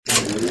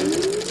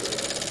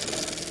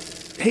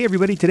Hey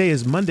everybody, today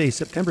is Monday,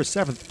 September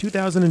 7th,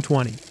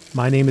 2020.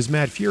 My name is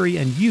Matt Fury,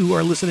 and you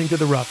are listening to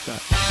The Rough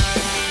Cut.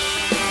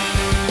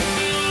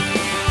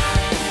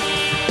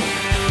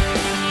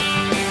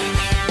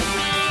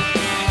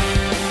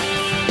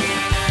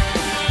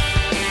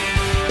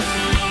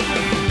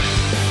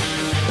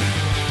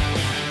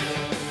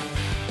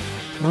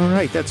 All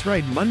right, that's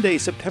right, Monday,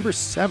 September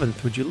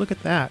 7th. Would you look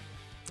at that?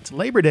 It's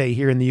Labor Day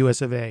here in the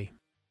US of A,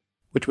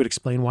 which would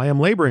explain why I'm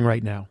laboring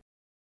right now.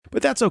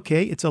 But that's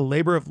okay, it's a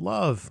labor of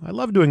love. I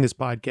love doing this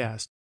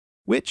podcast,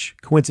 which,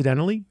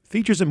 coincidentally,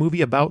 features a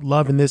movie about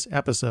love in this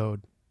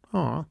episode.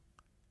 Aw.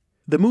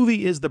 The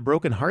movie is The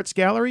Broken Hearts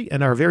Gallery,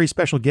 and our very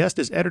special guest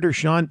is editor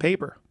Sean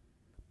Paper.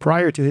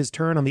 Prior to his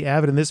turn on the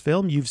Avid in this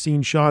film, you've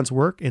seen Sean's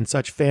work in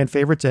such fan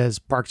favorites as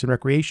Parks and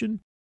Recreation,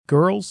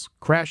 Girls,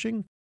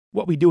 Crashing,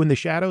 What We Do in the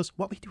Shadows.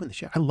 What We Do in the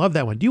Shadows. I love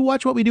that one. Do you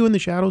watch What We Do in the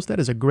Shadows? That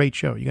is a great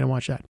show. You're going to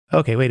watch that.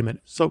 Okay, wait a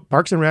minute. So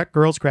Parks and Rec,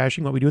 Girls,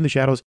 Crashing, What We Do in the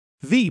Shadows,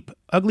 Veep,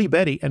 Ugly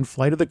Betty, and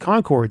Flight of the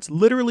Conchords,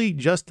 literally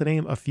just to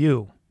name a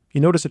few. You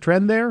notice a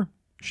trend there?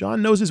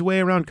 Sean knows his way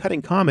around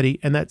cutting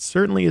comedy, and that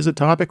certainly is a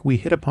topic we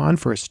hit upon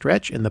for a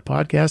stretch in the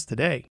podcast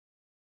today.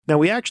 Now,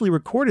 we actually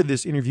recorded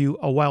this interview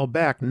a while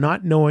back,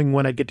 not knowing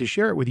when I'd get to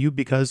share it with you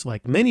because,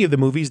 like many of the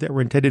movies that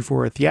were intended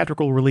for a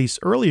theatrical release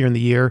earlier in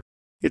the year,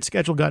 its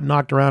schedule got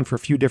knocked around for a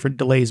few different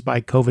delays by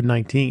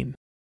COVID-19.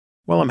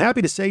 Well, I'm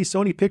happy to say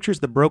Sony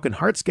Pictures' The Broken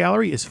Hearts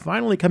Gallery is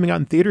finally coming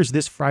out in theaters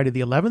this Friday the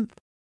 11th.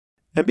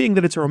 And being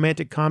that it's a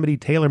romantic comedy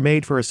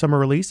tailor-made for a summer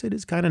release, it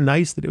is kind of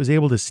nice that it was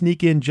able to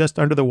sneak in just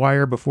under the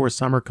wire before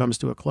summer comes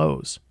to a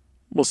close.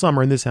 Well,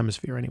 summer in this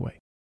hemisphere anyway.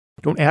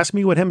 Don't ask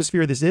me what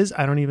hemisphere this is,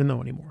 I don't even know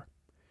anymore.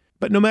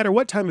 But no matter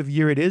what time of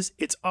year it is,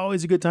 it's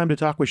always a good time to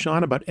talk with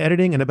Sean about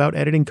editing and about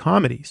editing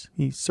comedies.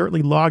 He's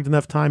certainly logged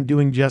enough time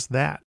doing just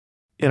that.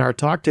 In our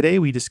talk today,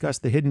 we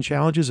discussed the hidden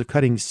challenges of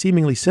cutting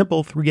seemingly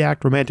simple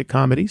 3-act romantic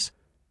comedies,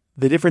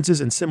 the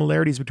differences and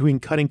similarities between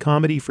cutting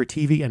comedy for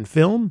TV and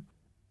film,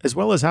 as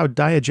well as how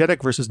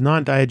diegetic versus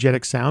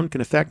non-diegetic sound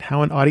can affect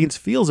how an audience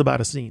feels about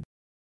a scene.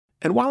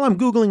 And while I'm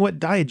Googling what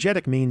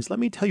diegetic means, let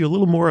me tell you a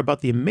little more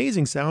about the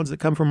amazing sounds that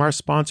come from our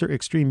sponsor,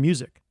 Extreme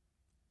Music.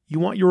 You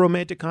want your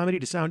romantic comedy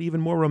to sound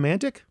even more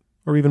romantic?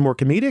 Or even more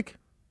comedic?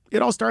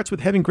 It all starts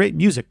with having great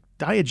music,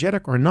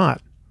 diegetic or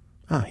not.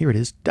 Here it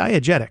is,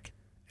 diegetic.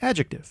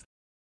 Adjective.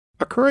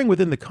 Occurring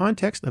within the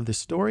context of the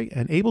story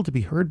and able to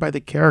be heard by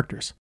the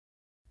characters.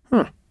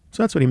 So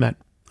that's what he meant.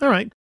 All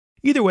right.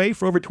 Either way,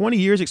 for over 20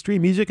 years,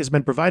 Extreme Music has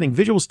been providing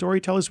visual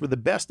storytellers with the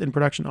best in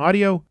production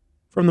audio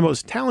from the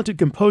most talented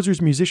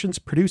composers, musicians,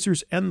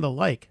 producers, and the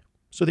like,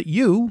 so that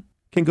you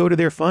can go to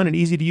their fun and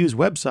easy-to-use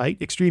website,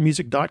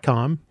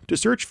 extrememusic.com, to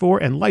search for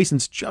and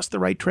license just the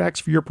right tracks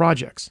for your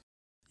projects.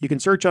 You can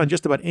search on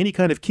just about any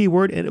kind of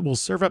keyword, and it will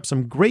serve up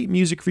some great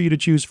music for you to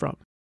choose from.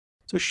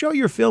 So show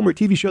your film or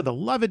TV show the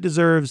love it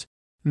deserves,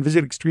 and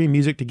visit Extreme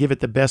Music to give it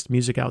the best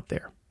music out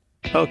there.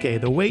 Okay,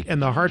 the wait and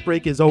the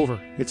heartbreak is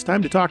over. It's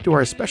time to talk to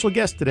our special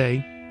guest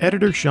today,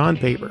 editor Sean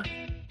Paper.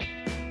 If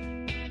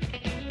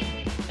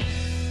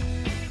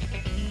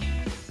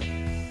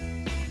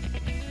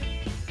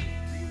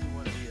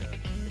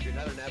you're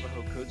not a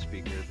Navajo code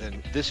speaker,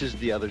 then this is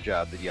the other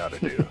job that you ought to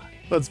do.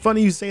 Well, it's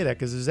funny you say that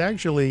because there's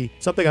actually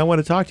something I want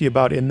to talk to you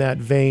about in that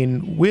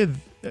vein with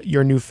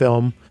your new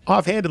film.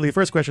 Offhandedly, the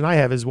first question I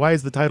have is, why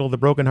is the title The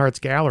Broken Hearts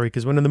Gallery?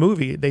 Because when in the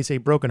movie, they say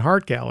Broken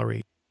Heart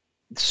Gallery.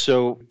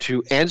 So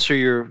to answer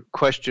your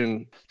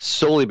question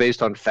solely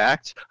based on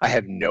facts, I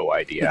have no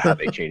idea how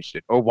they changed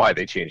it or why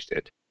they changed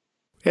it.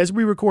 As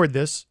we record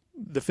this,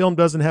 the film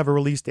doesn't have a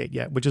release date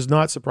yet, which is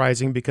not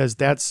surprising because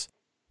there's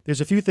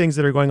a few things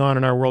that are going on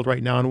in our world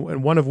right now,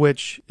 and one of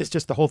which is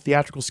just the whole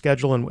theatrical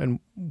schedule and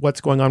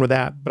what's going on with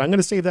that. But I'm going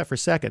to save that for a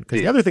second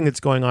because the other thing that's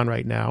going on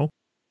right now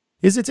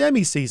is it's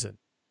Emmy season.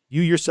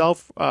 You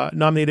yourself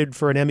nominated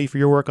for an Emmy for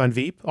your work on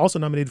Veep, also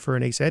nominated for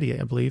an Ace Eddie,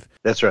 I believe.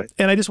 That's right.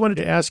 And I just wanted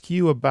to ask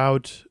you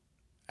about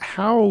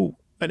how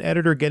an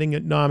editor getting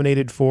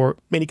nominated for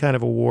any kind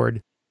of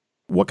award,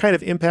 what kind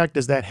of impact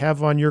does that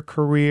have on your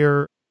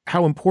career?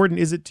 How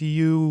important is it to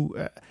you?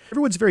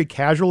 Everyone's very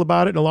casual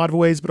about it in a lot of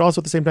ways, but also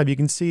at the same time, you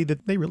can see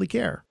that they really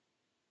care.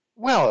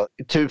 Well,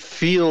 to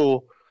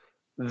feel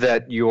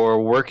that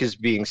your work is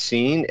being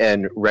seen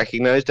and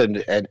recognized,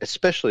 and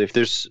especially if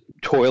there's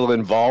toil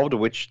involved,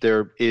 which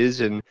there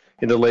is in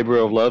the labor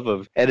of love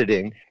of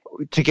editing,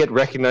 to get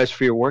recognized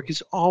for your work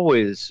is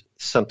always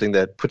something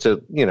that puts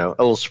a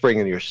little spring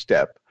in your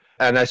step.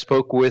 And I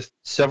spoke with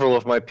several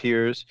of my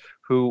peers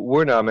who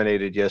were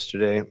nominated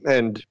yesterday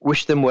and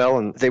wished them well,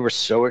 and they were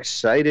so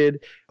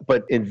excited.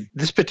 But in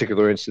this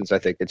particular instance, I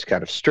think it's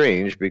kind of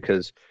strange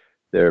because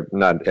they're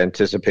not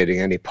anticipating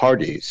any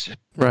parties.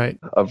 Right.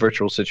 A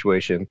virtual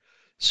situation.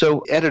 So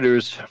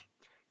editors,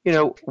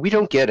 we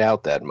don't get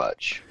out that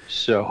much.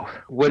 So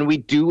when we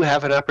do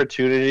have an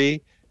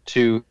opportunity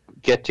to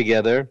get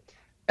together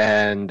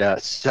and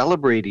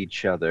celebrate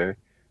each other,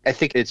 I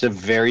think it's a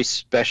very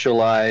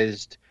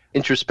specialized,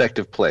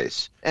 introspective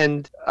place.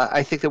 And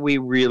I think that we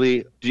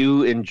really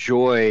do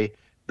enjoy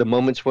the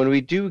moments when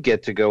we do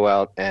get to go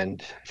out.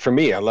 And for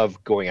me, I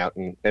love going out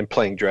and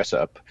playing dress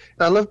up.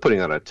 I love putting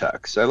on a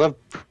tux. I love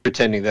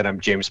pretending that I'm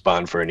James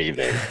Bond for an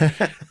evening.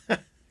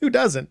 Who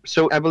doesn't?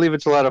 So I believe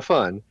it's a lot of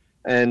fun.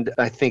 And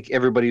I think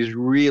everybody's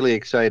really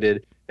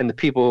excited. And the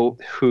people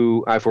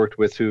who I've worked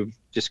with who've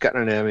just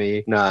gotten an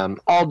Emmy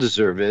all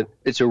deserve it.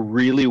 It's a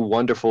really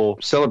wonderful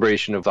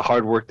celebration of the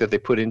hard work that they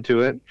put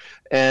into it.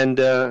 And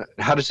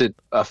how does it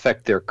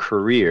affect their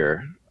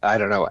career? I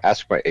don't know.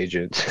 Ask my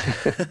agent.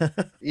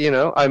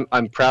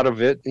 I'm proud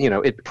of it.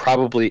 It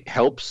probably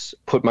helps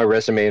put my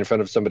resume in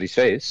front of somebody's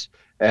face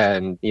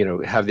and,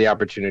 have the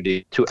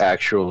opportunity to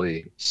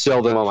actually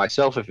sell them on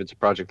myself if it's a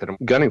project that I'm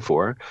gunning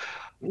for.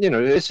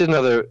 It's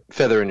another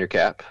feather in your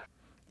cap.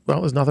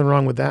 Well, there's nothing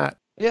wrong with that.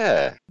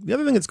 Yeah. The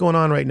other thing that's going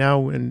on right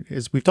now, and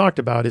as we've talked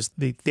about, is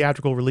the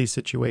theatrical release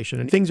situation.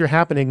 And things are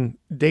happening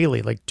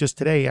daily. Like just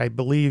today, I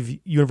believe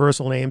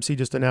Universal and AMC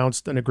just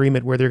announced an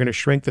agreement where they're going to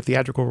shrink the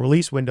theatrical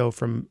release window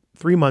from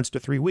 3 months to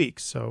 3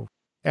 weeks. So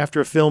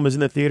after a film is in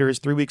the theaters,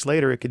 3 weeks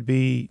later, it could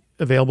be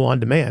available on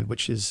demand,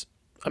 which is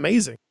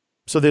amazing.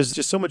 So there's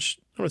just so much,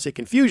 I don't want to say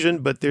confusion,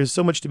 but there's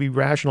so much to be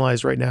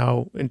rationalized right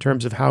now in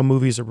terms of how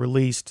movies are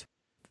released.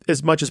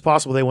 As much as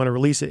possible, they want to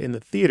release it in the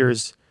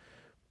theaters.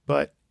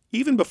 But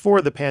even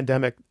before the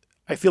pandemic,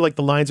 I feel like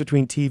the lines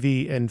between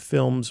TV and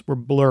films were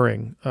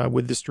blurring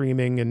with the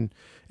streaming and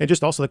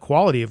just also the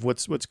quality of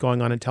what's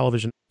going on in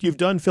television. You've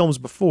done films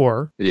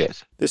before.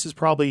 Yes. This is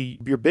probably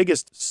your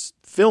biggest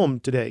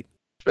film to date.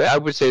 I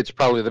would say it's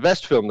probably the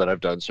best film that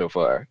I've done so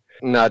far.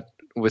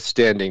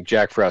 Notwithstanding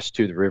Jack Frost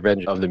 2, The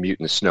Revenge of the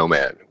Mutant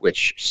Snowman,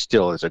 which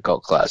still is a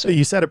cult classic.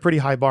 You set a pretty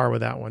high bar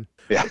with that one.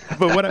 Yeah.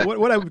 But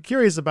what I'm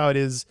curious about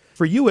is,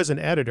 for you as an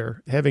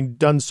editor, having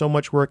done so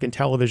much work in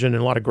television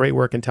and a lot of great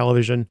work in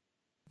television,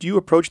 do you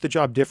approach the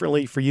job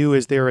differently? For you,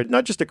 is there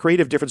not just a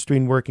creative difference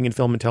between working in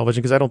film and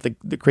television, because I don't think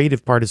the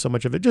creative part is so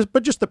much of it,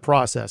 but just the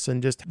process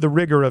and just the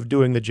rigor of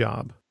doing the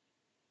job?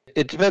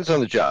 It depends on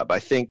the job. I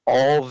think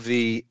all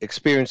the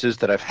experiences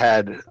that I've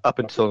had up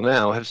until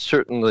now have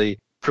certainly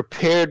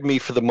prepared me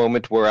for the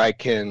moment where I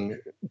can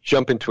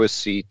jump into a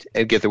seat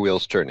and get the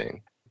wheels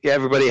turning. Yeah,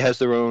 everybody has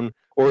their own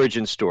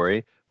origin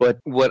story, but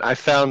what I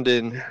found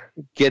in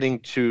getting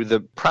to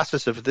the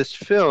process of this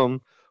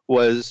film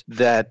was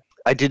that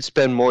I did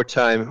spend more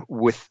time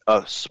with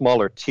a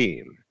smaller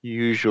team.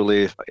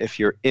 Usually, if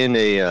you're in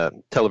a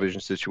television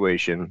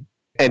situation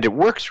and it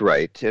works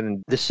right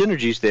and the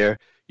synergy's there,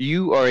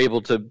 you are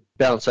able to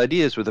bounce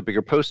ideas with a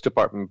bigger post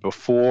department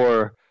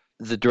before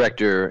the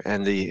director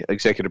and the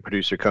executive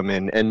producer come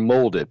in and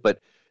mold it. But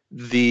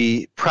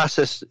the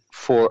process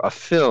for a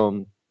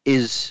film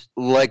is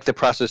like the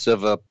process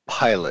of a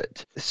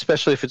pilot,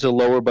 especially if it's a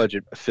lower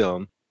budget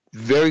film,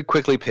 very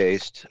quickly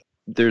paced.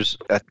 There's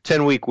a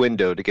 10-week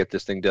window to get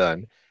this thing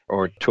done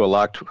or to a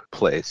locked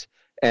place.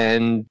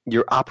 And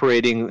you're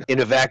operating in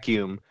a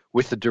vacuum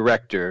with the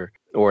director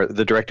or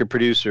the director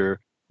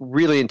producer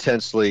really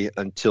intensely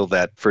until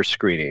that first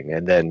screening.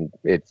 And then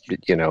and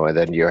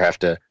then you have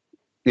to,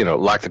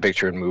 lock the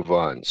picture and move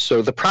on.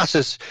 So the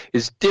process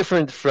is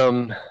different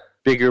from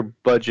bigger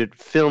budget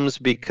films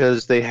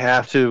because they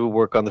have to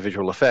work on the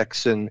visual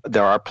effects and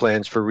there are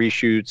plans for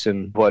reshoots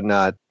and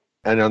whatnot.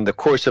 And on the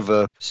course of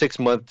a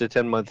 6-month to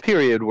 10-month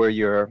period where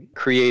you're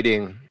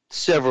creating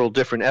several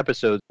different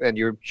episodes and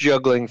you're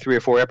juggling 3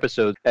 or 4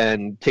 episodes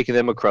and taking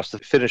them across the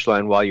finish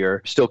line while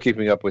you're still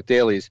keeping up with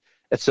dailies,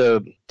 it's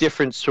a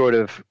different sort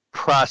of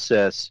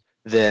process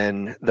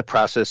than the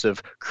process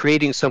of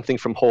creating something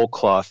from whole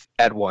cloth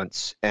at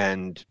once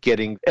and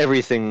getting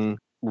everything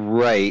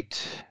right,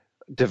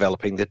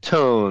 developing the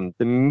tone,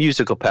 the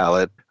musical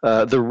palette,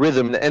 the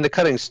rhythm, and the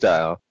cutting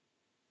style.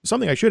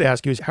 Something I should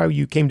ask you is how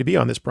you came to be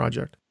on this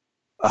project.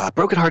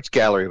 Broken Hearts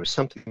Gallery was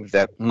something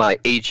that my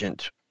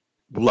agent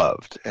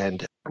loved.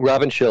 And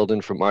Robin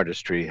Sheldon from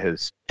Artistry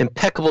has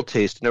impeccable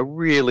taste and a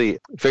really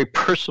very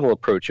personal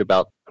approach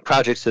about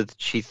projects that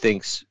she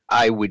thinks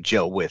I would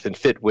gel with and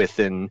fit with,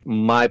 and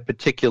my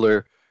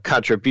particular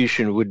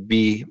contribution would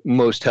be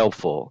most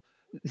helpful.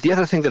 The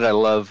other thing that I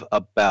love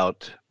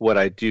about what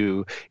I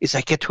do is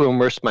I get to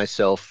immerse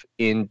myself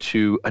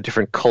into a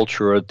different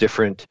culture, a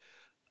different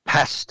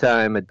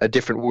pastime, a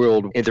different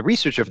world. And the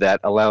research of that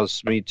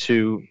allows me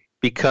to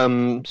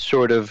become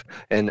sort of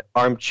an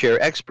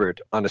armchair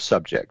expert on a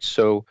subject.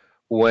 So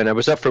when I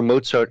was up for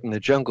Mozart in the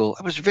Jungle,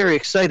 I was very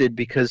excited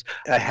because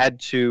I had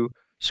to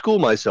school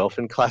myself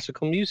in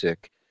classical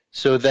music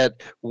so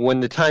that when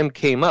the time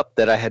came up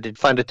that I had to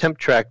find a temp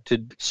track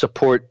to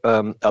support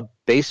a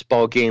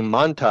baseball game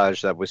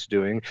montage that I was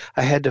doing,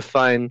 I had to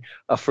find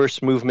a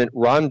first movement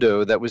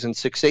rondo that was in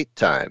 6/8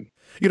 time.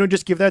 You don't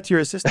just give that to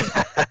your assistant?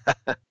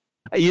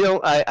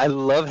 I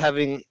love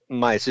having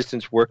my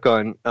assistants work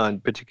on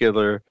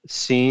particular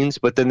scenes,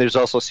 but then there's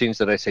also scenes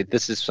that I say,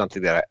 this is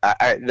something that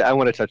I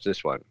want to touch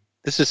this one.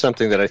 This is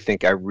something that I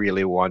think I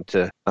really want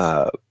to,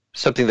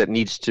 something that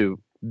needs to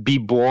be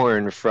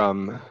born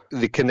from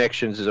the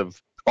connections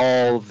of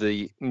all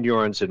the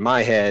neurons in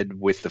my head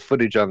with the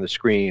footage on the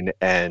screen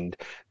and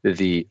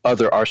the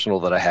other arsenal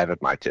that I have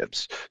at my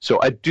tips. So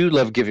I do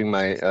love giving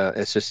my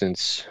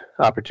assistants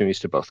opportunities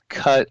to both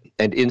cut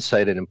and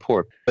insight and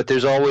import. But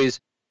there's always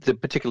the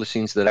particular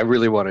scenes that I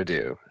really want to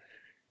do.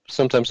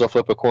 Sometimes I'll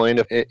flip a coin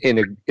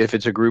if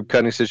it's a group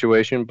cutting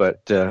situation,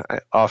 but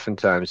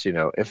oftentimes,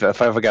 if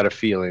I've got a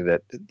feeling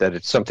that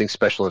it's something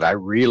special that I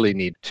really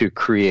need to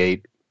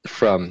create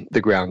from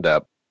the ground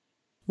up.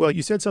 Well,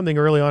 you said something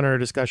early on in our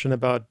discussion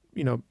about,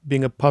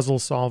 being a puzzle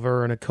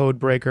solver and a code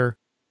breaker.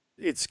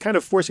 It's kind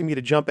of forcing me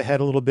to jump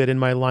ahead a little bit in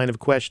my line of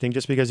questioning,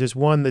 just because there's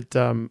one that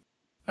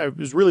I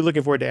was really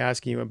looking forward to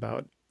asking you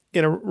about.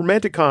 In a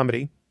romantic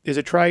comedy, is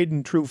a tried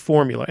and true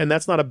formula, and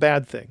that's not a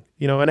bad thing.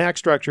 An act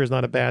structure is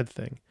not a bad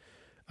thing.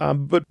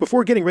 But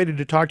before getting ready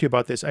to talk to you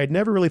about this, I had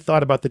never really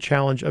thought about the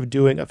challenge of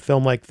doing a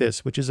film like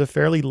this, which is a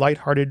fairly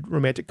lighthearted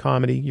romantic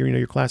comedy,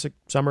 your classic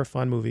summer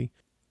fun movie.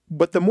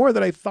 But the more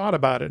that I thought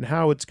about it and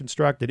how it's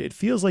constructed, it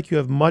feels like you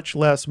have much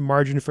less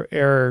margin for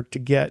error to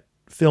get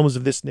films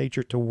of this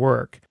nature to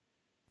work.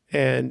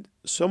 And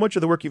so much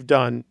of the work you've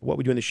done, What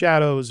We Do in the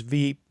Shadows,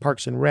 Veep,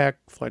 Parks and Rec,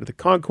 Flight of the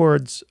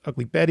Conchords,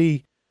 Ugly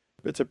Betty,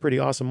 it's a pretty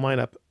awesome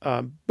lineup.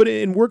 But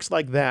in works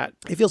like that,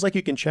 it feels like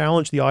you can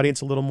challenge the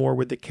audience a little more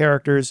with the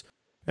characters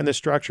and the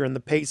structure and the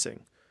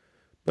pacing.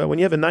 But when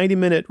you have a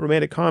 90-minute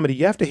romantic comedy,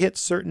 you have to hit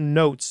certain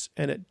notes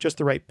and at just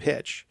the right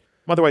pitch.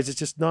 Otherwise, it's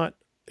just not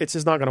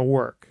going to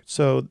work.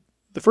 So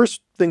the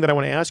first thing that I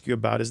want to ask you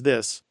about is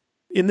this.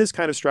 In this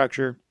kind of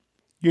structure,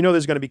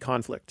 there's going to be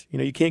conflict.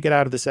 You can't get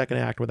out of the second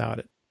act without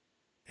it.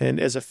 And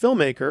as a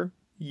filmmaker,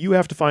 you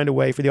have to find a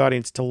way for the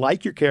audience to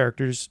like your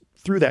characters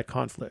through that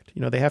conflict.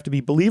 They have to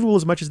be believable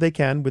as much as they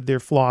can with their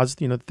flaws,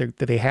 that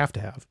they have to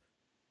have,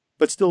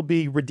 but still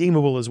be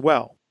redeemable as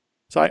well.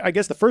 So I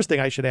guess the first thing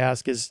I should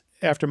ask is,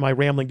 after my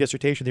rambling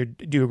dissertation there,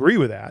 do you agree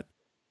with that?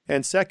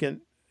 And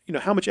second,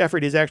 how much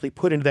effort is actually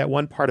put into that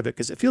one part of it?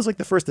 Because it feels like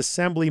the first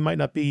assembly might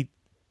not be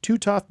too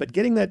tough, but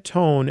getting that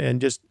tone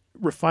and just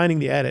refining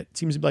the edit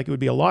seems like it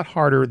would be a lot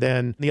harder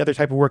than the other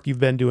type of work you've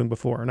been doing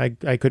before. And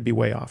I could be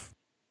way off.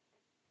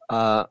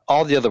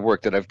 All the other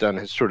work that I've done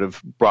has sort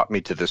of brought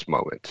me to this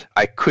moment.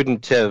 I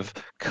couldn't have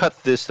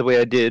cut this the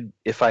way I did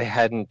if I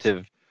hadn't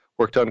have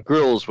worked on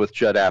Grills with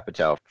Judd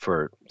Apatow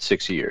for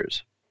 6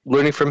 years.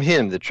 Learning from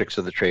him the tricks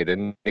of the trade,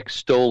 and Nick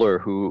Stoller,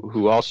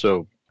 who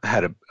also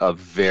had a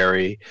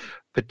very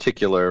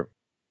particular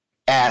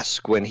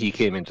ask when he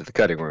came into the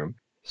cutting room.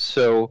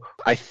 So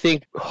I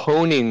think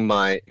honing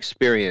my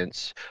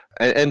experience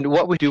and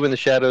What We Do in the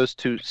Shadows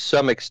to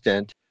some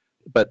extent,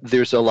 but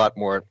there's a lot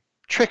more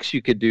tricks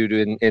you could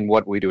do in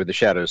What We Do in the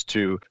Shadows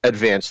to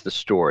advance the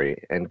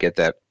story and get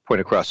that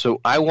point across.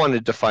 So I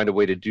wanted to find a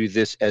way to do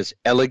this as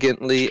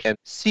elegantly and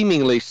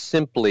seemingly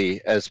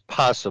simply as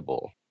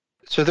possible.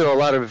 So there are a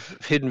lot of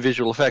hidden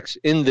visual effects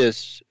in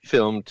this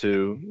film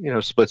to,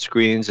 split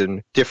screens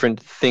and different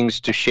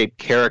things to shape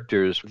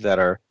characters that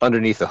are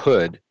underneath the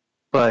hood.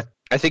 But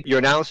I think your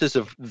analysis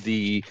of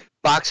the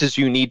boxes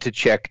you need to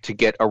check to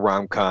get a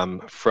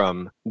rom-com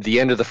from the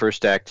end of the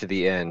first act to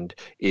the end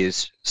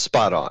is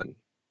spot on.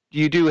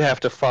 You do have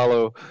to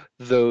follow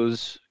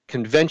those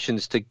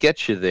conventions to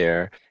get you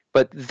there,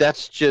 but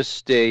that's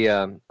just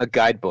a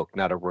guidebook,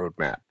 not a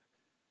roadmap.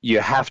 You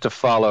have to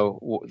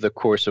follow the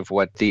course of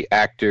what the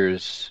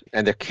actors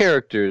and their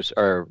characters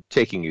are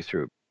taking you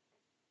through.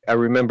 I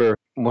remember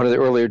one of the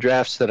earlier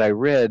drafts that I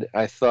read,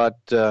 I thought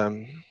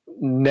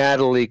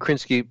Natalie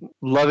Krinsky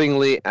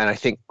lovingly and I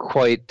think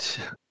quite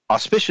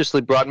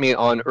auspiciously brought me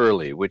on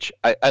early, which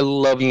I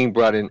love being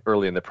brought in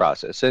early in the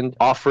process and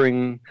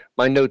offering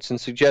my notes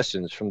and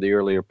suggestions from the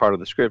earlier part of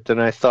the script.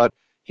 And I thought,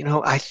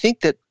 I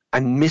think that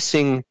I'm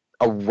missing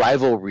a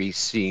rivalry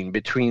scene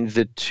between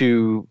the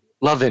two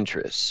love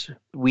interests.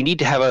 We need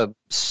to have a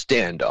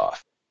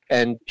standoff.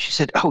 And she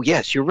said, oh,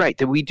 yes, you're right,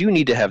 that we do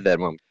need to have that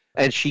moment.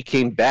 And she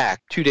came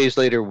back 2 days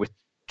later with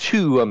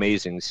 2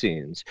 amazing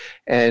scenes.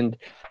 And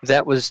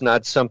that was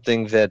not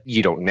something that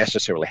you don't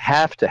necessarily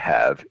have to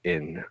have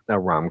in a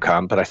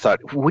rom-com, but I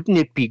thought, wouldn't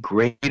it be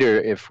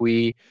greater if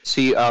we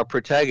see our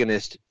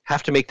protagonist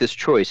have to make this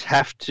choice,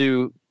 have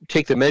to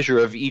take the measure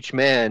of each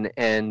man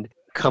and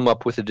come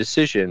up with a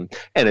decision,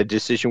 and a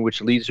decision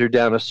which leads her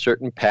down a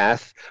certain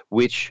path,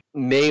 which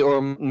may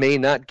or may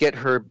not get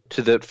her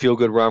to the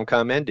feel-good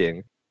rom-com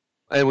ending.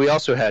 And we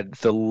also had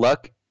the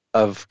luck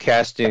of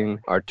casting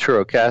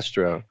Arturo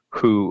Castro,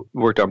 who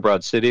worked on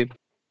Broad City.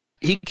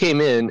 He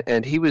came in,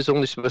 and he was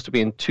only supposed to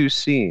be in 2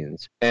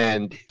 scenes,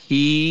 and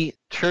he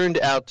turned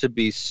out to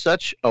be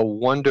such a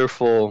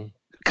wonderful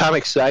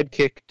comic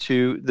sidekick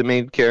to the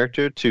main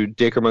character, to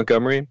Dacre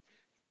Montgomery.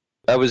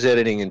 I was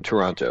editing in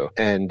Toronto,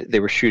 and they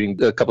were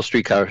shooting a couple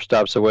streetcar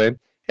stops away.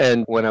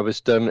 And when I was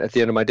done at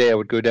the end of my day, I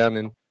would go down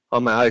and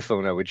on my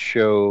iPhone, I would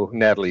show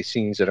Natalie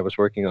scenes that I was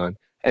working on.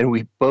 And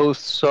we both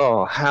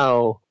saw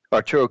how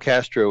Arturo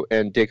Castro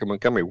and Dacre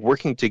Montgomery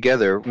working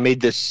together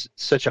made this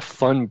such a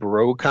fun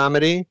bro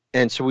comedy.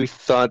 And so we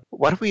thought,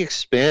 why don't we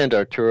expand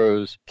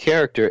Arturo's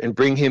character and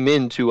bring him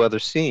into other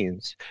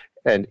scenes?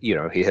 And,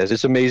 he has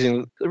this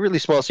amazing, really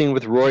small scene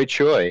with Roy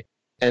Choi.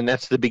 and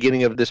that's the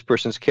beginning of this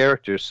person's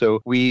character.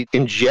 So we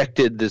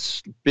injected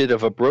this bit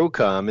of a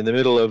brocom in the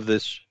middle of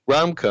this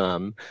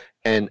rom-com,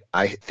 and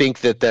I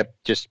think that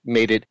just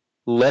made it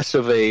less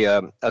of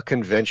a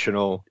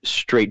conventional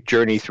straight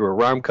journey through a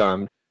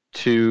rom-com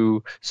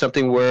to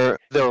something where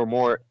there were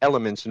more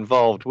elements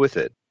involved with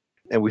it.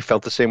 And we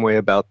felt the same way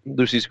about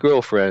Lucy's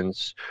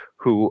Girlfriends,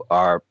 who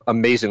are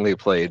amazingly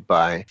played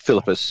by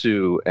Philippa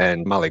Sue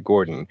and Molly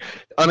Gordon.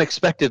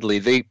 Unexpectedly,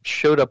 they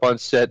showed up on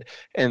set,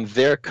 and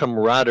their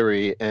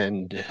camaraderie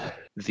and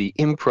the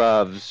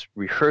improvs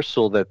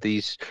rehearsal that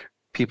these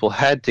people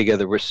had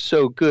together were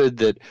so good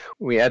that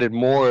we added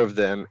more of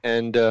them.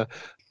 And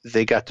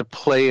they got to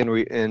play in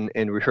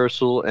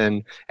rehearsal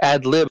and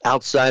ad lib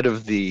outside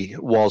of the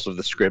walls of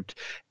the script.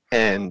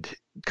 And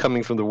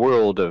coming from the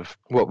world of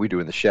What We Do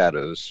in the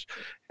Shadows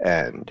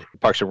and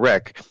Parks and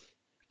Rec,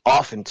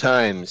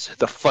 oftentimes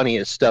the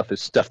funniest stuff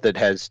is stuff that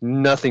has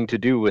nothing to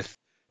do with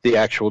the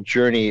actual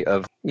journey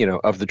of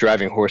the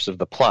driving horse of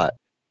the plot.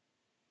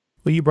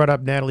 Well, you brought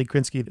up Natalie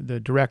Krinsky, the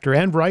director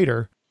and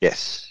writer.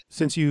 Yes.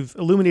 Since you've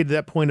illuminated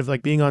that point of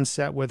like being on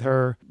set with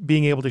her,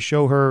 being able to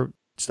show her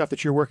stuff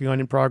that you're working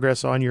on in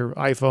progress on your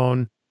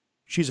iPhone,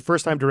 she's a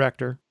first-time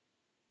director.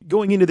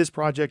 Going into this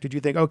project, did you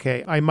think,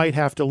 okay, I might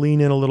have to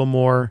lean in a little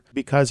more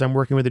because I'm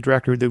working with a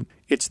director that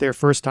it's their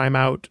first time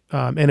out,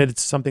 and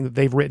it's something that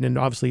they've written and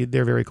obviously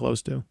they're very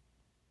close to?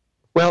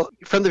 Well,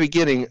 from the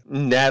beginning,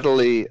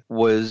 Natalie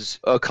was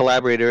a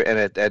collaborator,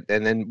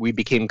 and then we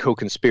became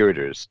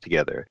co-conspirators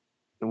together.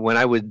 When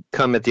I would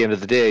come at the end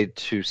of the day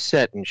to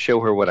set and show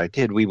her what I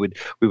did, we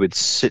would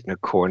sit in a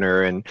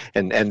corner, and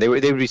they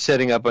would be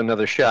setting up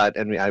another shot,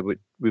 and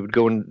we would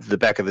go in the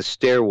back of the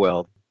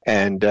stairwell.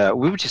 And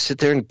we would just sit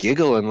there and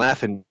giggle and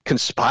laugh and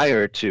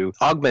conspire to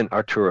augment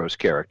Arturo's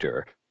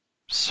character.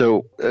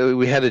 So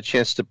we had a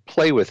chance to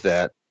play with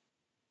that.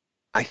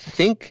 I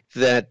think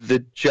that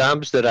the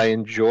jobs that I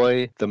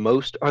enjoy the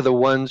most are the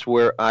ones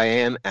where I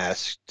am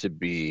asked to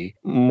be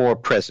more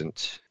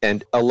present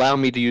and allow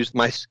me to use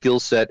my skill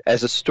set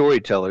as a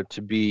storyteller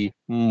to be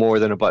more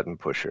than a button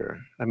pusher.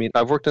 I mean,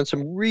 I've worked on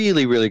some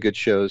really, really good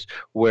shows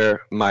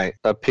where my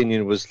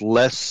opinion was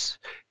less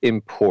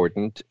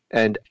important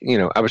and,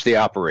 I was the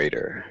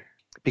operator.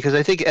 Because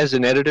I think as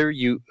an editor,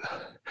 you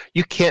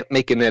can't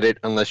make an edit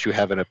unless you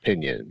have an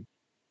opinion.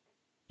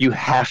 You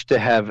have to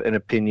have an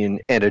opinion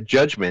and a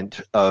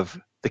judgment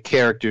of the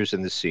characters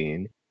in the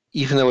scene,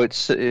 even though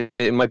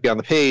it might be on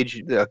the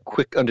page, a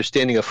quick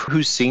understanding of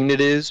whose scene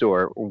it is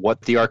or what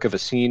the arc of a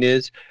scene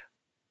is.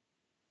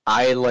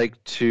 I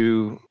like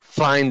to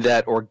find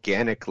that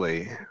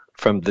organically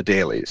from the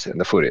dailies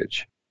and the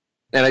footage.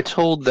 And I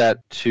told that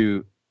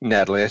to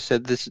Natalie. I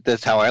said,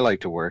 that's how I like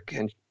to work.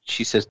 And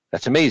she says,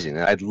 that's amazing.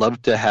 I'd love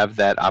to have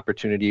that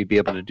opportunity to be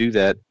able to do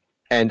that.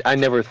 And I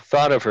never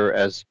thought of her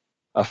as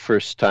a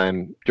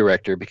first-time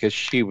director because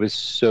she was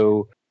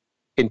so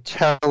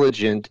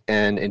intelligent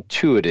and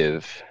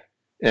intuitive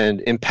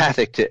and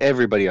empathic to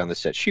everybody on the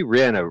set. She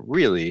ran a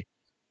really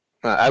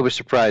I was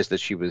surprised that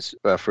she was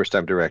a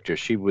first-time director.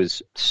 She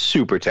was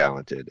super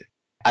talented.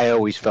 I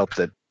always felt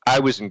that I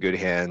was in good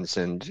hands,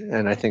 and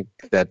I think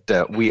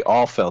that we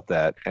all felt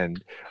that,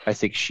 and I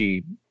think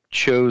she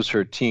chose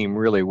her team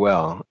really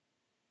well.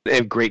 They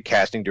have great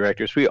casting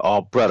directors. We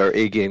all brought our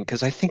A game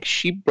because I think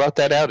she brought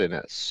that out in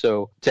us.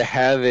 So to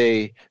have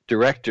a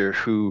director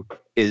who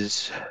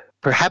is,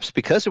 perhaps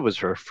because it was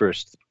her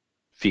first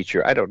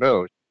feature, I don't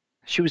know,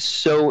 she was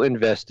so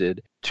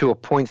invested to a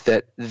point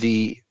that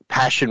the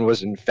passion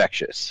was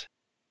infectious.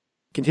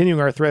 Continuing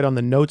our thread on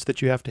the notes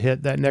that you have to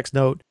hit, that next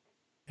note,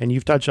 and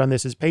you've touched on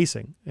this, is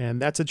pacing. And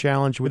that's a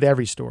challenge with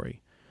every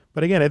story.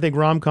 But again, I think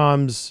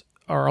rom-coms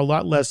are a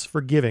lot less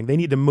forgiving. They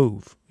need to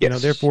move.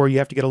 Yes. Therefore, you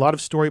have to get a lot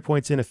of story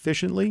points in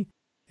efficiently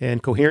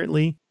and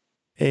coherently.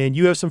 And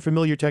you have some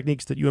familiar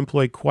techniques that you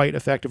employ quite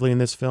effectively in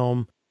this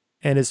film.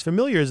 And as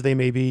familiar as they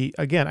may be,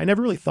 again, I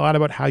never really thought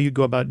about how you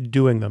go about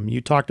doing them.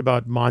 You talked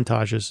about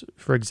montages,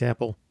 for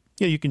example.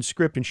 You can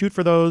script and shoot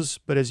for those,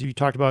 but as you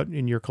talked about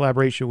in your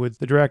collaboration with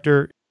the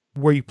director,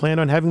 where you plan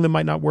on having them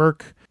might not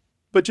work.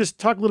 But just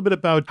talk a little bit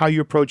about how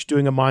you approach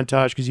doing a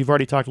montage, because you've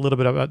already talked a little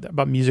bit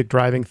about music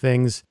driving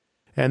things.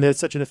 And it's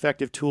such an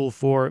effective tool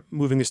for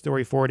moving the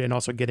story forward and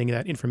also getting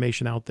that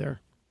information out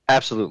there.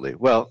 Absolutely.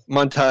 Well,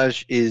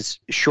 montage is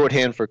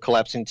shorthand for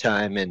collapsing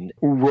time and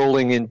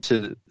rolling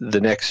into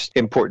the next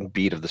important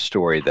beat of the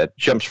story that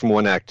jumps from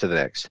one act to the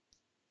next.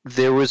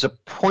 There was a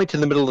point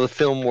in the middle of the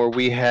film where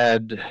we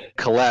had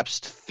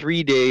collapsed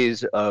 3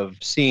 days of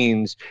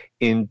scenes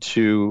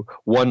into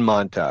one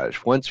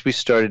montage. Once we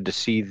started to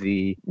see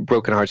the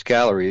Broken Hearts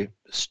Gallery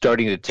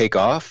starting to take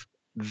off,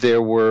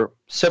 there were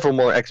several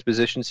more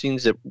exposition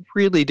scenes that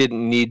really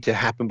didn't need to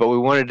happen, but we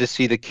wanted to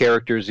see the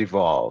characters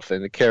evolve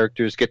and the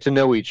characters get to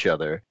know each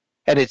other.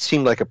 And it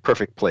seemed like a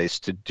perfect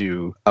place to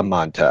do a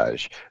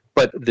montage.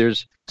 But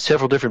there's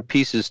several different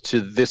pieces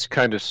to this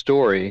kind of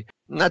story,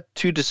 not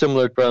too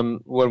dissimilar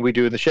from what we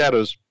do in the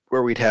Shadows,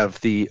 where we'd have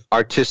the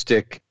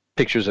artistic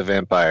pictures of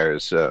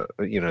vampires,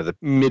 the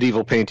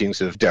medieval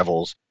paintings of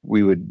devils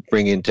we would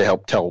bring in to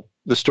help tell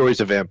the stories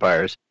of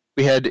vampires.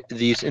 we had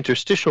these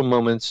interstitial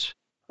moments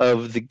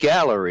of the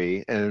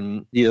gallery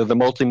and the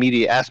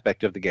multimedia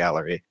aspect of the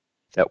gallery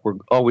that were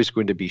always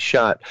going to be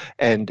shot.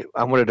 And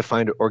I wanted to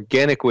find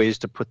organic ways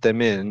to put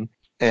them in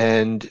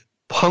and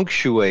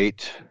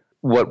punctuate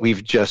what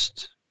we've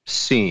just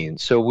seen.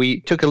 So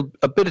we took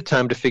a bit of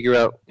time to figure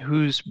out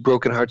whose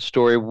Broken Heart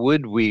story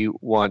would we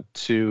want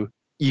to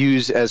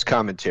use as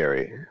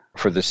commentary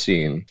for the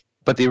scene.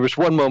 But there was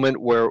one moment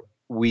where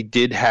we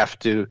did have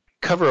to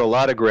cover a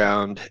lot of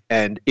ground,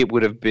 and it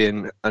would have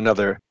been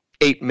another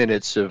 8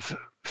 minutes of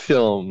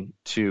film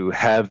to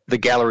have the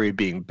gallery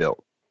being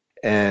built.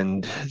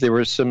 And there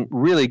were some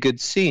really good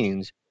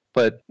scenes,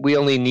 but we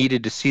only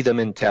needed to see them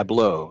in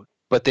tableau.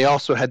 But they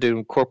also had to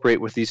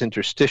incorporate with these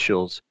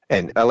interstitials.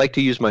 And I like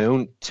to use my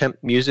own temp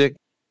music,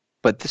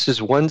 but this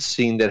is one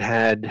scene that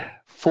had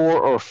 4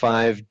 or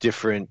 5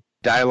 different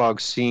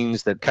dialogue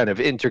scenes that kind of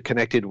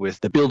interconnected with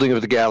the building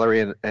of the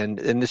gallery. And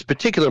in this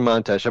particular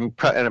montage, I'm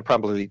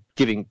probably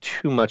giving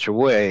too much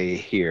away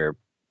here,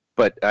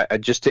 but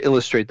just to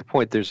illustrate the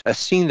point, there's a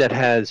scene that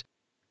has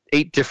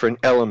 8 different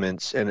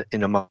elements in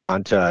a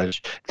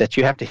montage that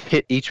you have to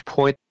hit each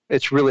point.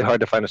 It's really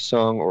hard to find a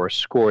song or a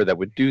score that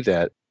would do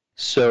that.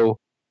 So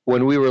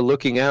when we were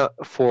looking out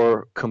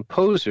for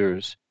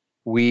composers,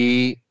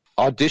 we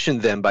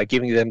auditioned them by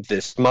giving them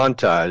this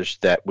montage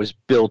that was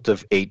built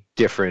of 8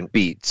 different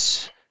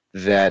beats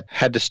that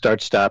had to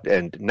start, stop,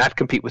 and not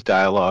compete with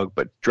dialogue,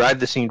 but drive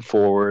the scene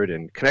forward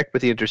and connect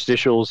with the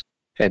interstitials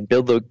and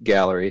build the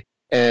gallery.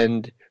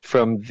 And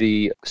from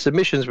the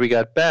submissions we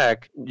got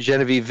back,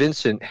 Genevieve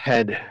Vincent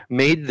had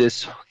made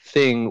this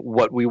thing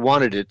what we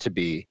wanted it to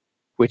be,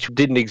 which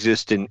didn't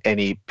exist in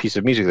any piece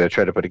of music that I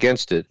tried to put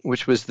against it,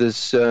 which was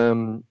this,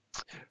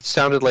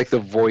 sounded like the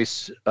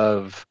voice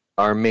of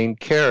our main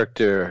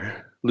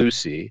character,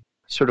 Lucy,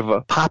 sort of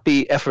a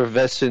poppy,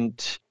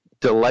 effervescent,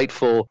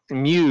 delightful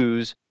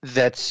muse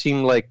that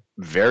seemed like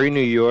very New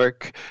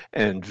York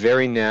and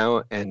very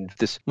now, and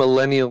this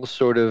millennial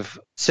sort of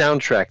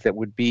soundtrack that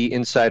would be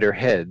inside her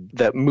head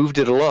that moved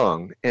it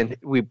along. And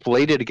we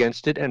played it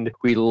against it, and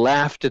we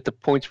laughed at the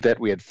points that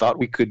we had thought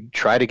we could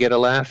try to get a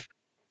laugh.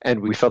 And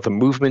we felt the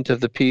movement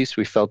of the piece.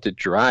 We felt it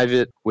drive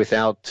it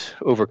without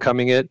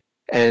overcoming it.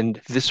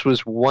 And this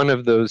was one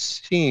of those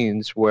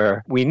scenes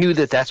where we knew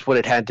that that's what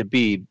it had to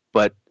be,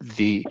 but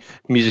the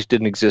music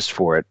didn't exist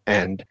for it.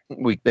 And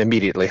we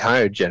immediately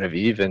hired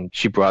Genevieve, and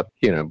she brought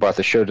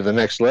the show to the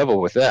next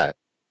level with that.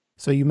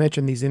 So you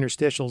mentioned these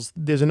interstitials.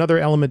 There's another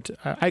element,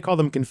 I call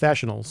them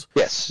confessionals.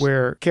 Yes.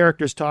 Where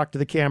characters talk to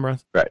the camera.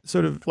 Right.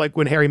 Sort of like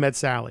When Harry Met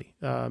Sally.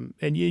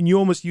 And you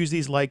almost use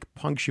these like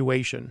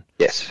punctuation.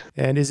 Yes.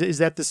 And is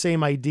that the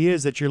same idea?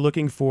 Is that you're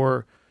looking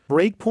for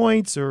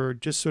breakpoints or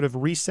just sort of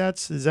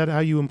resets? Is that how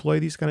you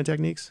employ these kind of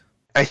techniques?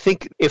 I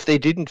think if they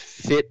didn't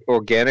fit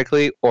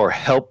organically or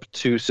help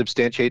to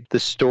substantiate the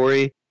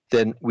story,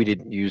 then we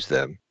didn't use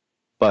them.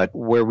 But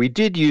where we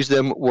did use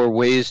them were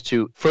ways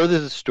to further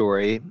the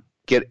story,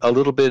 get a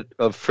little bit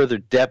of further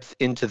depth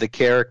into the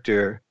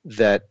character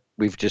that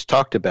we've just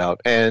talked about.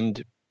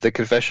 And the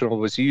confessional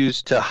was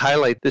used to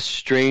highlight this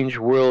strange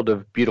world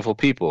of beautiful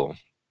people.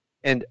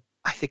 And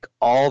I think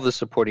all the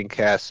supporting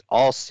cast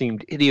all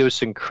seemed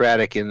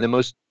idiosyncratic in the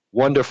most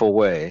wonderful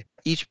way.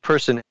 Each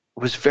person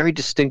was very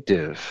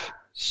distinctive.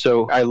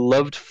 So I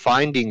loved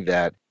finding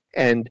that.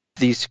 And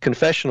these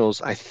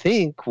confessionals, I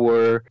think,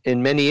 were,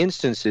 in many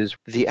instances,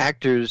 the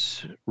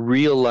actors'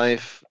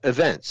 real-life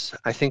events.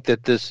 I think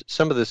that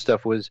some of this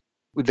stuff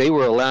they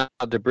were allowed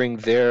to bring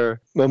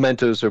their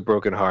mementos or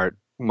broken heart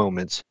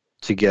moments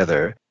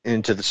together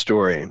into the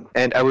story.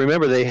 And I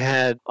remember they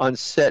had on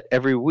set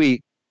every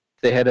week,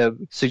 they had a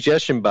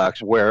suggestion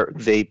box where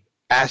they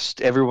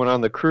asked everyone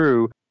on the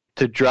crew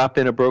to drop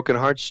in a broken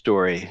heart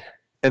story,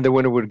 and the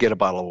winner would get a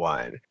bottle of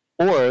wine.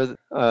 Or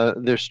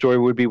their story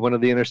would be one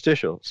of the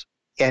interstitials.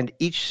 And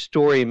each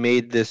story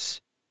made this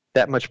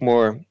that much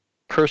more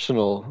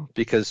personal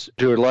because,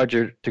 to a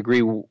larger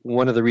degree,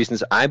 one of the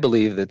reasons I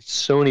believe that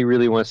Sony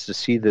really wants to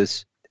see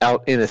this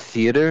out in a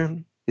theater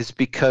is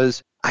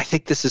because I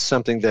think this is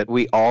something that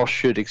we all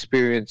should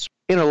experience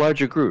in a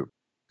larger group.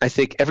 I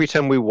think every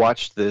time we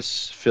watch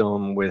this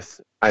film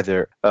with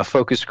either a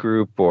focus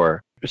group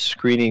or a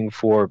screening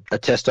for a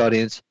test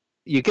audience,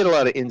 you get a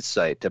lot of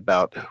insight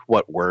about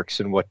what works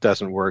and what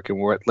doesn't work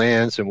and where it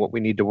lands and what we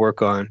need to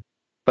work on.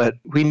 But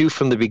we knew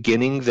from the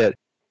beginning that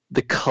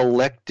the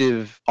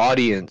collective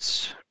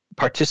audience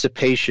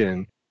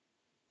participation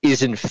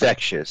is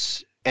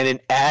infectious, and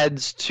it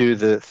adds to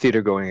the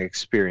theater-going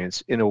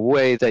experience in a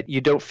way that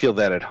you don't feel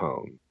that at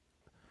home.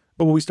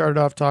 Well, we started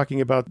off talking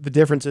about the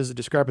differences, the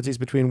discrepancies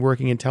between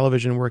working in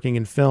television and working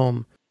in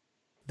film.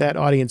 That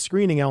audience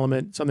screening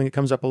element, something that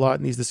comes up a lot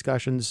in these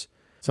discussions,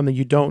 something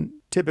you don't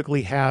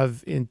typically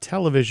have in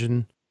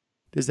television.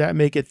 Does that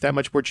make it that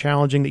much more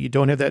challenging that you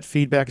don't have that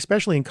feedback,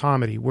 especially in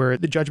comedy, where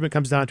the judgment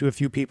comes down to a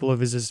few people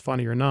of is this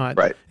funny or not?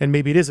 Right. And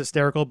maybe it is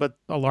hysterical, but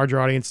a larger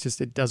audience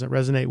it doesn't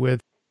resonate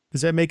with.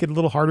 Does that make it a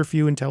little harder for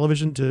you in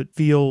television to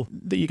feel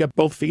that you got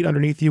both feet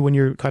underneath you when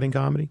you're cutting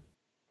comedy?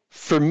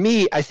 For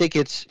me, I think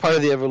it's part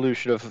of the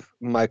evolution of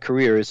my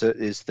career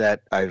is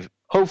that I've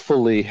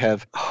hopefully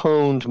have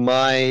honed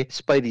my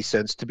spidey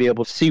sense to be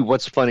able to see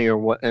what's funny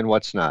and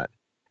what's not.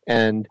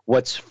 And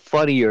what's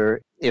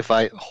funnier if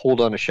I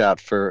hold on a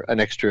shot for an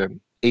extra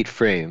 8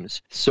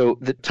 frames. So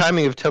the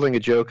timing of telling a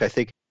joke, I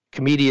think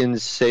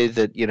comedians say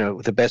that,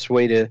 the best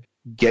way to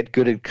get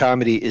good at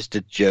comedy is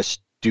to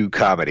just do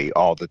comedy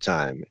all the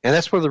time. And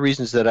that's one of the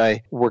reasons that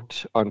I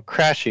worked on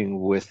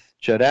Crashing with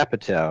Judd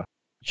Apatow.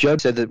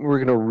 Judd said that we're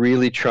going to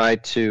really try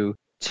to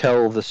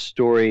tell the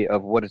story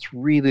of what it's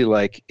really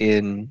like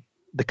in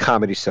the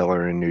Comedy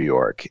Cellar in New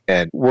York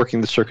and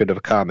working the circuit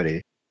of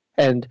comedy.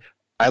 And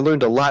I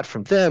learned a lot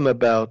from them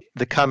about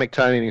the comic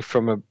timing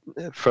from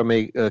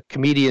a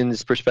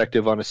comedian's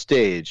perspective on a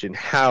stage and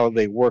how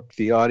they work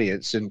the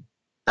audience. And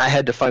I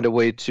had to find a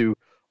way to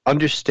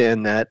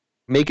understand that,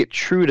 make it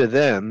true to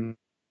them.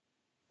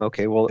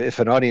 Okay, well, if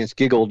an audience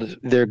giggled,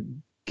 their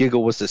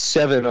giggle was a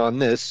 7 on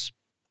this,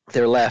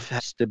 their laugh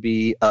has to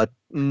be a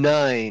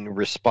 9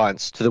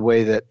 response to the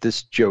way that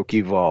this joke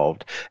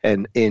evolved.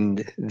 And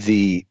in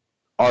the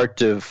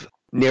art of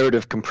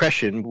narrative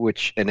compression,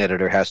 which an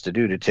editor has to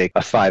do to take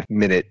a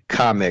 5-minute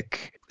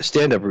comic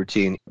stand-up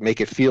routine,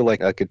 make it feel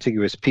like a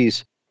contiguous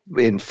piece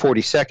in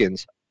 40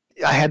 seconds,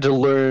 I had to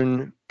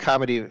learn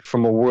comedy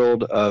from a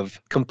world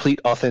of complete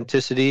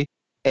authenticity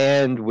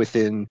and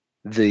within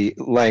the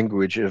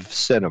language of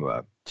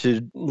cinema.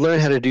 To learn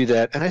how to do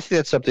that, and I think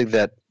that's something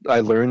that I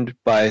learned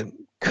by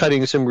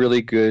cutting some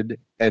really good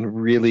and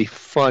really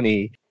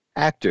funny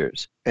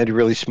actors and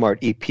really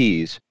smart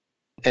EPs.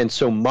 And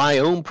so my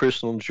own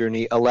personal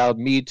journey allowed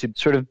me to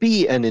sort of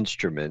be an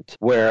instrument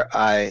where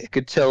I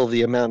could tell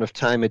the amount of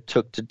time it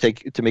took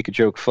to make a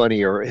joke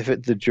funny, or if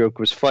the joke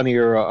was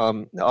funnier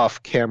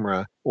off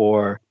camera,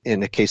 or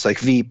in a case like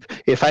Veep,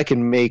 if I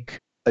can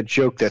make a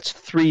joke that's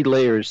 3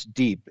 layers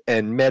deep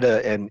and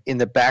meta and in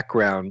the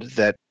background,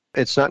 that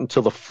it's not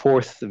until the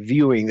 4th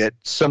viewing that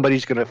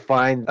somebody's going to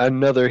find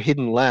another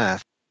hidden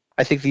laugh.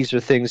 I think these are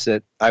things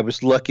that I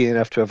was lucky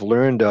enough to have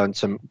learned on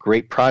some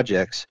great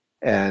projects,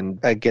 and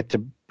I get to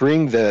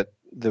bring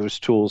those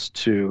tools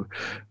to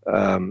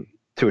a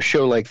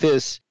show like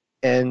this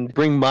and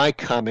bring my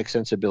comic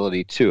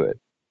sensibility to it.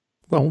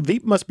 Well,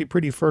 Veep must be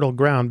pretty fertile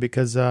ground,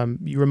 because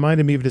you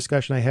reminded me of a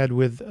discussion I had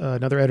with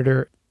another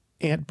editor,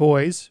 Ant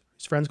Boys,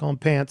 his friends call him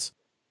Pants,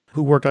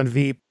 who worked on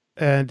Veep,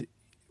 and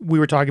we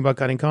were talking about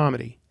cutting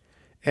comedy.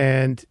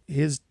 And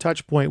his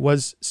touch point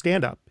was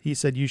stand-up. He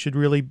said you should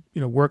really,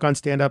 work on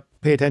stand-up,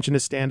 pay attention to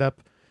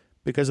stand-up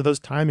because of those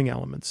timing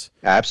elements.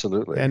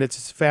 Absolutely. And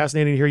it's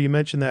fascinating to hear you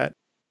mention that.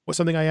 Was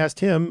something I asked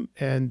him,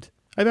 and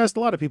I've asked a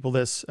lot of people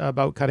this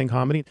about cutting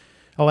comedy.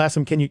 I'll ask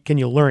them, can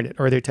you learn it?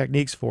 Or are there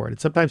techniques for it? And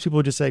sometimes people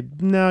will just say,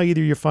 no,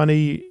 either you're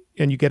funny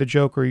and you get a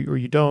joke, or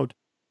you don't.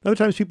 Other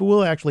times people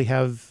will actually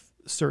have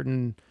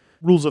certain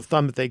rules of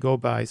thumb that they go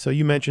by. So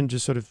you mentioned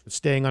just sort of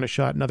staying on a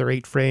shot, another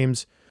 8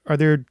 frames. Are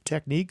there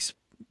techniques,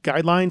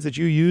 guidelines that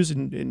you use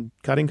in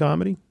cutting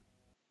comedy?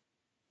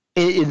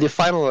 In the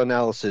final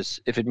analysis,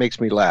 if it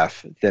makes me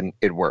laugh, then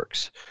it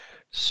works.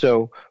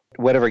 So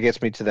whatever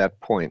gets me to that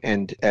point.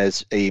 And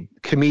as a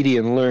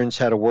comedian learns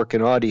how to work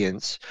an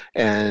audience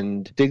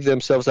and dig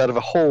themselves out of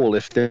a hole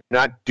if they're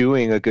not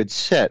doing a good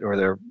set, or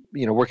they're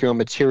working on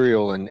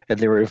material and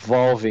they're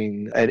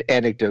evolving an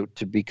anecdote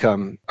to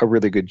become a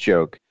really good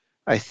joke,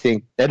 I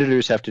think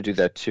editors have to do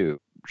that too.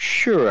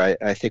 Sure,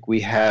 I think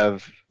we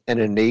have an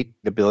innate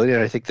ability,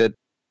 and I think that,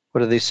 what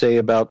do they say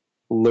about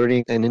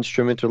learning an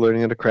instrument or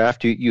learning a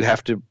craft? You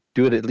have to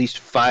do it at least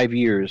 5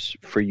 years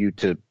for you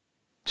to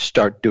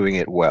start doing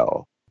it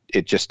well.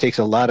 It just takes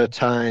a lot of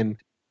time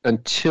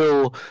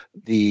until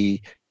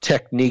the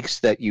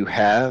techniques that you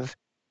have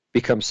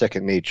become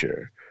second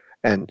nature.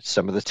 And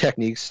some of the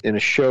techniques in a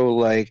show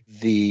like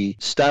the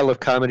style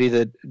of comedy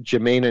that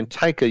Jermaine and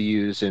Taika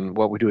use in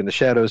What We Do in the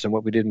Shadows and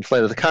what we did in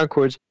Flight of the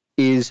Conchords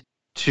is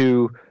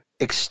to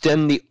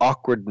extend the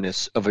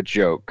awkwardness of a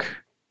joke.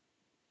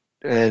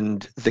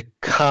 And the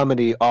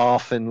comedy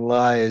often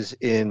lies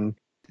in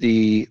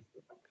the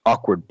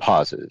awkward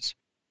pauses.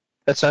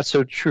 That's not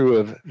so true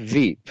of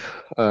Veep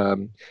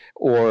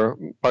or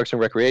Parks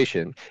and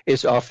Recreation.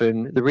 It's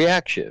often the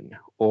reaction,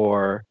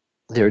 or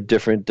there are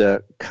different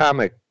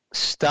comic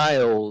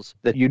styles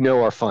that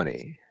are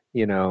funny.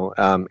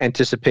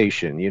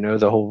 Anticipation.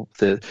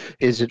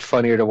 Is it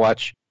funnier to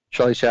watch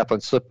Charlie Chaplin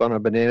slip on a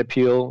banana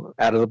peel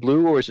out of the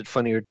blue, or is it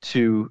funnier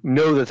to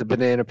know that the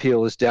banana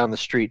peel is down the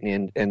street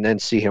and then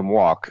see him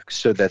walk,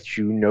 so that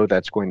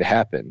that's going to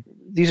happen?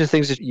 These are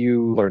things that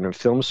you learn in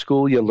film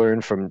school, you learn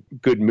from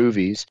good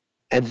movies,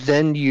 and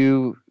then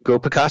you go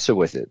Picasso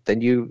with it.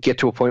 Then you get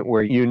to a point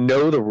where you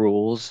know the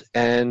rules,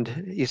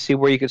 and you see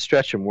where you can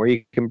stretch them, where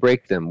you can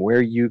break them,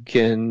 where you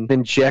can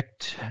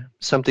inject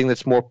something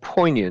that's more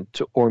poignant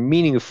or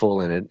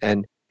meaningful in it.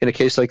 And in a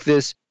case like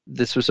this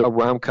was a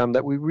rom-com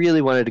that we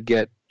really wanted to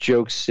get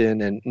jokes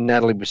in, and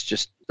Natalie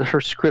her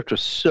script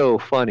was so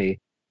funny,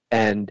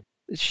 and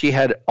she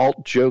had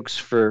alt jokes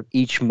for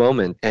each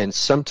moment, and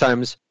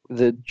sometimes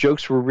the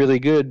jokes were really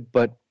good,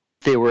 but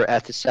they were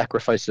at the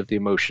sacrifice of the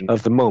emotion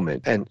of the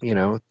moment and,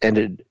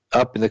 ended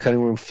up in the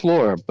cutting room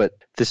floor. But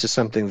this is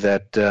something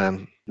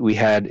that we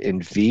had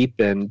in Veep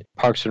and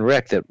Parks and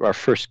Rec, that our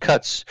first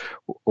cuts,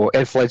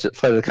 and Flight of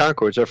the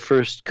Conchords, our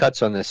first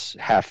cuts on this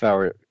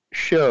half-hour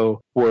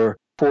show were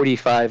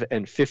 45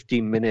 and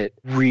 50-minute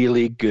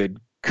really good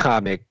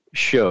comic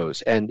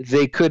shows. And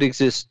they could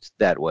exist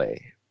that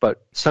way.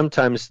 But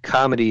sometimes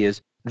comedy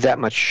is that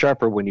much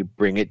sharper when you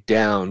bring it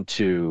down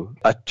to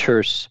a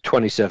terse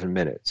 27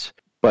 minutes.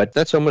 But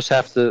that's almost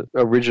half the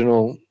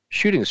original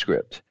shooting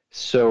script.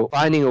 So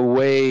finding a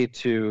way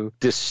to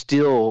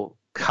distill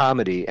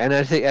comedy, and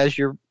I think, as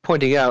you're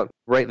pointing out,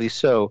 rightly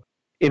so,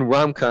 in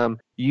rom-com,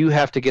 you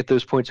have to get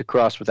those points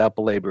across without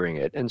belaboring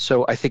it. And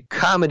so I think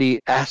comedy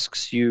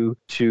asks you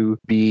to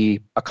be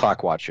a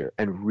clock watcher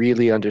and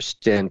really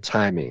understand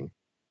timing.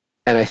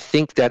 And I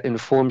think that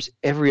informs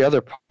every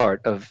other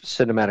part of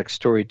cinematic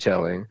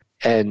storytelling.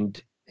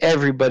 And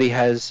everybody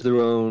has their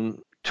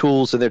own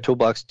tools in their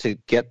toolbox to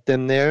get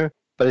them there.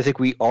 But I think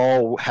we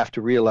all have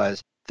to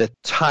realize that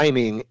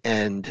timing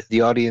and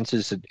the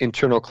audience's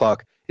internal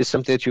clock is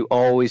something that you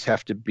always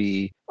have to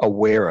be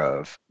aware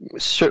of,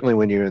 certainly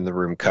when you're in the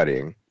room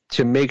cutting,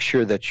 to make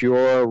sure that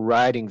you're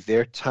riding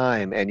their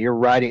time and you're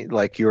riding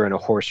like you're in a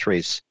horse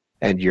race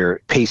and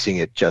you're pacing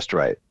it just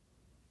right.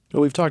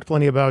 Well, we've talked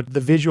plenty about the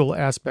visual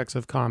aspects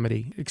of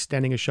comedy,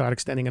 extending a shot,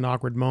 extending an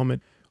awkward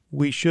moment.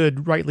 We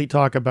should rightly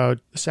talk about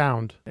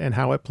sound and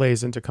how it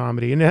plays into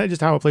comedy and just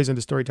how it plays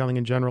into storytelling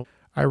in general.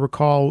 I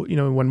recall,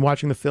 when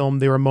watching the film,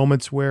 there were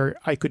moments where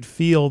I could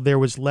feel there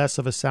was less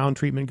of a sound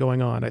treatment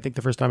going on. I think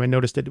the first time I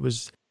noticed it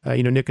was,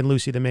 Nick and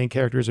Lucy, the main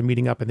characters, are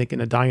meeting up, I think, in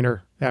a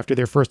diner after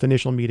their first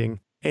initial meeting.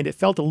 And it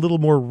felt a little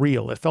more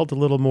real. It felt a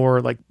little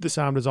more like the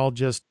sound was all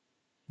just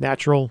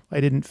natural.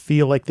 I didn't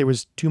feel like there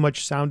was too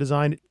much sound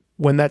design.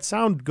 When that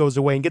sound goes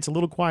away and gets a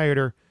little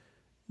quieter,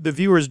 the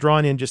viewer is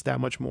drawn in just that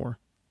much more.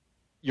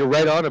 You're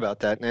right on about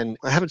that. And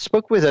I haven't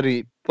spoken with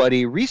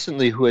anybody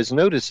recently who has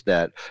noticed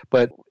that.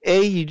 But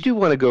you do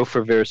want to go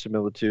for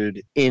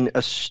verisimilitude in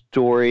a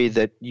story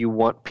that you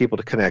want people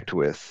to connect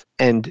with.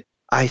 And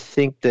I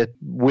think that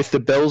with the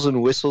bells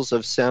and whistles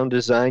of sound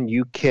design,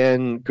 you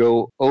can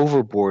go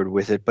overboard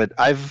with it. But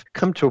I've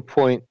come to a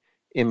point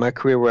in my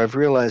career where I've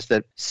realized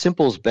that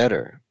simple's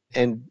better.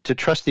 And to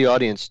trust the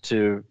audience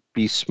to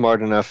be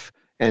smart enough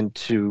and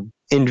to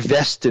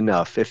invest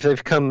enough, if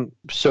they've come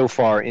so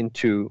far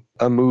into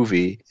a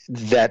movie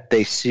that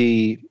they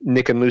see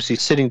Nick and Lucy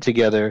sitting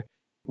together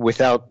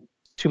without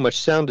too much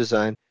sound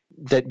design,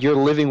 that you're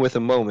living with a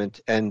moment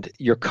and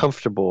you're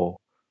comfortable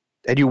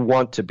and you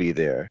want to be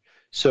there.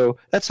 So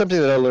that's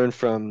something that I learned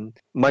from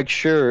Mike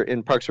Schur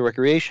in Parks and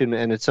Recreation,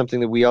 and it's something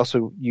that we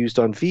also used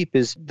on Veep,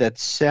 is that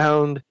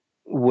sound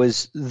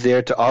was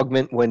there to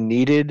augment when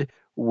needed,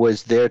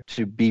 was there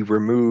to be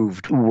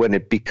removed when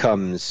it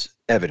becomes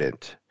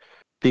evident.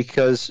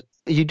 Because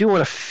you do want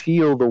to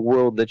feel the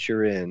world that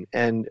you're in.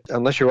 And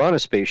unless you're on a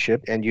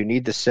spaceship and you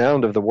need the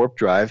sound of the warp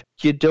drive,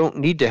 you don't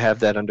need to have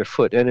that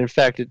underfoot. And in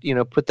fact,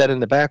 put that in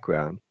the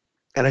background.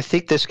 And I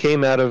think this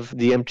came out of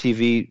the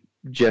MTV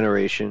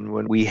generation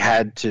when we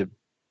had to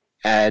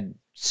add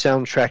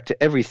soundtrack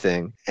to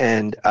everything.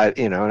 And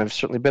I've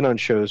certainly been on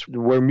shows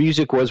where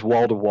music was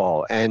wall to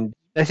wall. And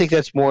I think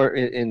that's more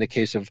in the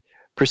case of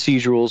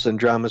procedurals and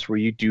dramas where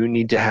you do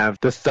need to have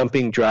the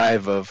thumping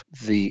drive of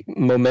the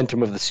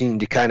momentum of the scene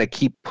to kind of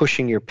keep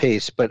pushing your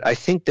pace. But I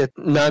think that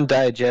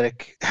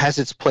non-diegetic has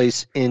its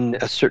place in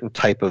a certain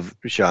type of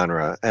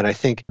genre. And I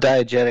think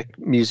diegetic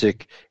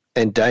music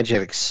and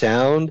diegetic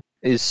sound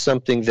is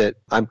something that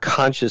I'm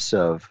conscious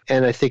of.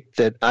 And I think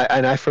that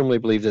I firmly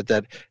believe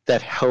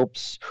that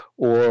helps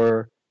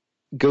or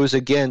goes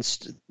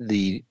against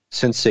the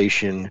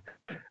sensation,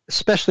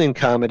 especially in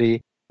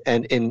comedy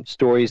and in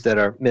stories that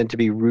are meant to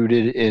be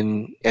rooted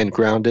in and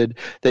grounded,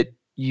 that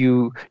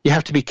you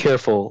have to be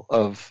careful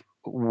of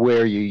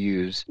where you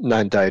use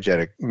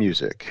non-diegetic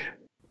music.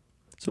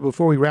 So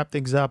before we wrap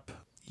things up,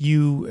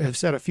 you have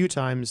said a few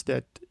times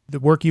that the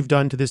work you've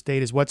done to this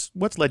date is what's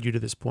led you to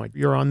this point.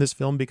 You're on this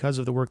film because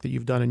of the work that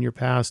you've done in your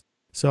past.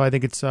 So I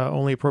think it's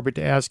only appropriate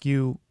to ask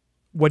you,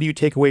 what do you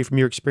take away from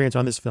your experience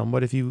on this film?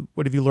 What have you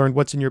learned?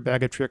 What's in your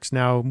bag of tricks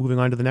now moving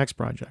on to the next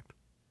project?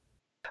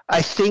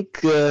 I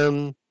think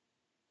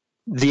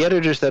the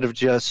editors that have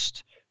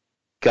just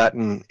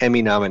gotten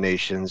Emmy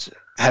nominations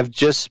have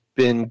just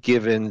been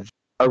given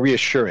a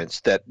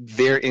reassurance that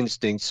their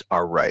instincts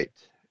are right.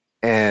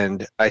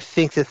 And I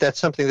think that that's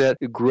something that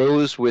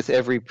grows with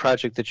every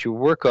project that you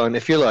work on,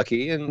 if you're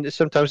lucky. And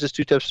sometimes it's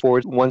 2 steps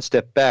forward, 1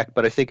 step back.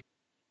 But I think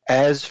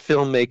as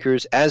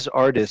filmmakers, as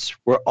artists,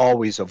 we're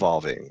always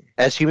evolving.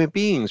 As human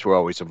beings, we're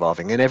always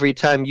evolving. And every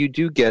time you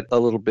do get a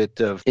little bit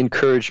of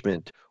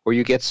encouragement, or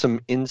you get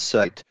some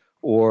insight,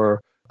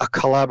 or a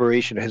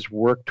collaboration has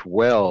worked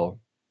well,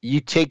 you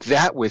take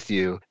that with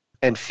you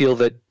and feel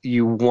that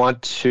you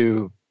want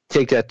to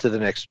take that to the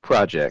next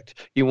project.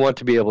 You want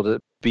to be able to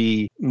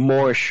be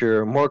more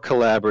sure, more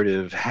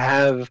collaborative,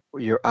 have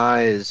your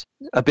eyes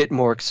a bit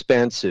more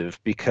expansive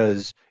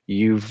because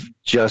you've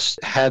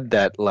just had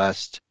that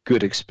last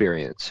good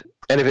experience.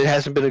 And if it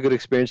hasn't been a good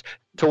experience,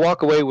 to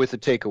walk away with a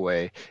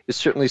takeaway is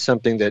certainly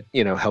something that,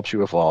 helps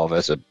you evolve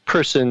as a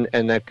person,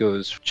 and that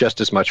goes just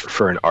as much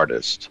for an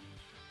artist.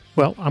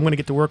 Well, I'm going to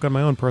get to work on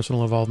my own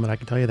personal involvement, I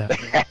can tell you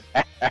that.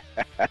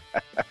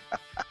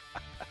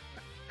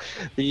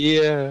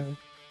 Yeah.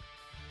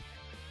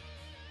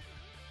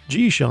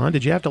 Gee, Sean,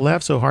 did you have to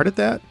laugh so hard at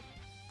that?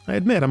 I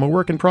admit, I'm a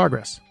work in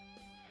progress.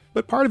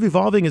 But part of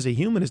evolving as a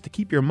human is to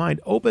keep your mind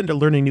open to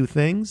learning new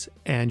things,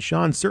 and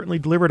Sean certainly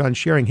delivered on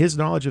sharing his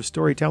knowledge of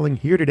storytelling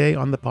here today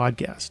on the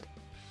podcast.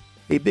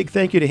 A big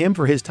thank you to him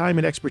for his time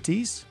and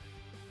expertise.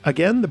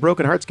 Again, the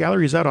Broken Hearts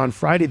Gallery is out on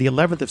Friday the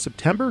 11th of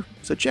September,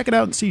 so check it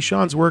out and see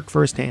Sean's work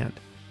firsthand.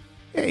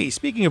 Hey,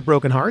 speaking of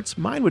broken hearts,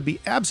 mine would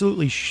be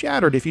absolutely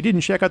shattered if you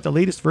didn't check out the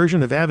latest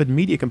version of Avid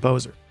Media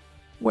Composer.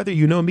 Whether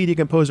you know Media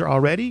Composer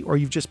already, or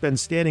you've just been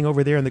standing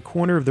over there in the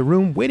corner of the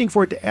room waiting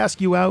for it to ask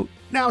you out,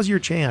 now's your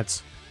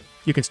chance.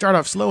 You can start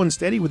off slow and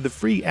steady with the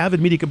free Avid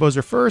Media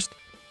Composer first,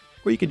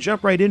 or you can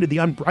jump right into the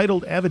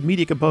unbridled Avid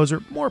Media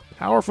Composer, more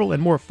powerful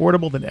and more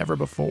affordable than ever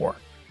before.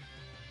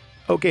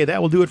 Okay,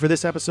 that will do it for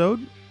this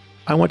episode.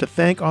 I want to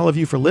thank all of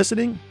you for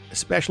listening,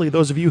 especially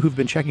those of you who've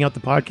been checking out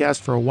the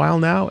podcast for a while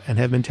now and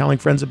have been telling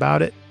friends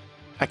about it.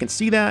 I can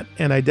see that,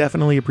 and I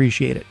definitely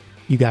appreciate it.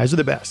 You guys are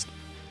the best.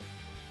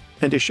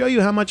 And to show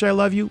you how much I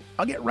love you,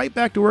 I'll get right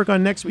back to work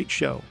on next week's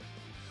show.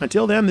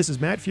 Until then, this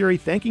is Matt Fury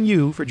thanking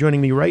you for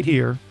joining me right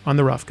here on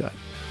The Rough Cut.